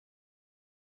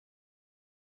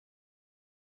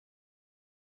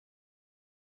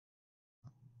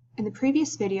In the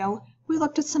previous video, we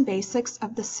looked at some basics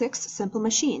of the 6 simple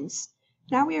machines.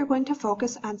 Now we are going to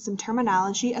focus on some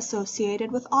terminology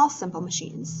associated with all simple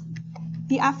machines.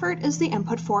 The effort is the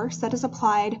input force that is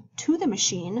applied to the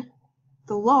machine.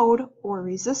 The load, or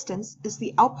resistance, is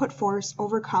the output force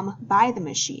overcome by the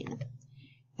machine.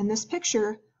 In this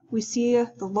picture, we see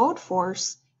the load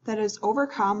force that is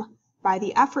overcome by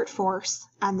the effort force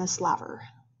on this lever.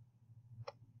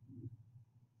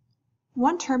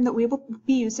 One term that we will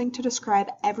be using to describe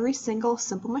every single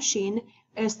simple machine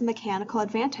is the mechanical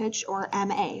advantage, or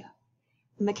MA.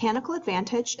 The mechanical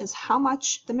advantage is how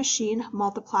much the machine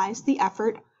multiplies the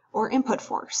effort, or input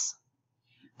force.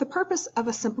 The purpose of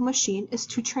a simple machine is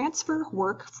to transfer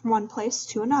work from one place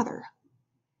to another.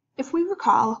 If we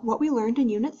recall what we learned in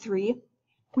Unit 3,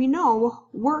 we know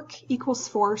work equals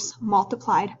force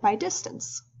multiplied by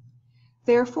distance.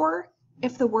 Therefore,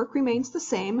 if the work remains the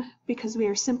same, because we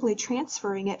are simply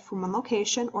transferring it from one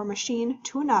location or machine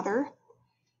to another,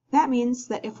 that means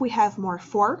that if we have more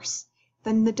force,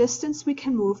 then the distance we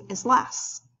can move is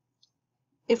less.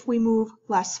 If we move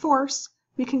less force,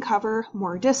 we can cover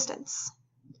more distance.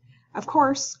 Of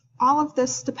course, all of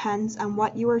this depends on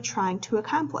what you are trying to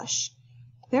accomplish.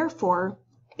 Therefore,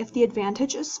 if the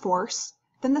advantage is force,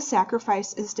 then the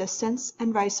sacrifice is distance,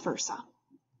 and vice versa.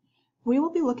 We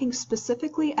will be looking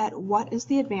specifically at what is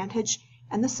the advantage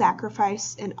and the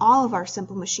sacrifice in all of our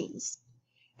simple machines.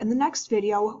 In the next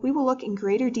video, we will look in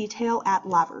greater detail at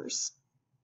levers.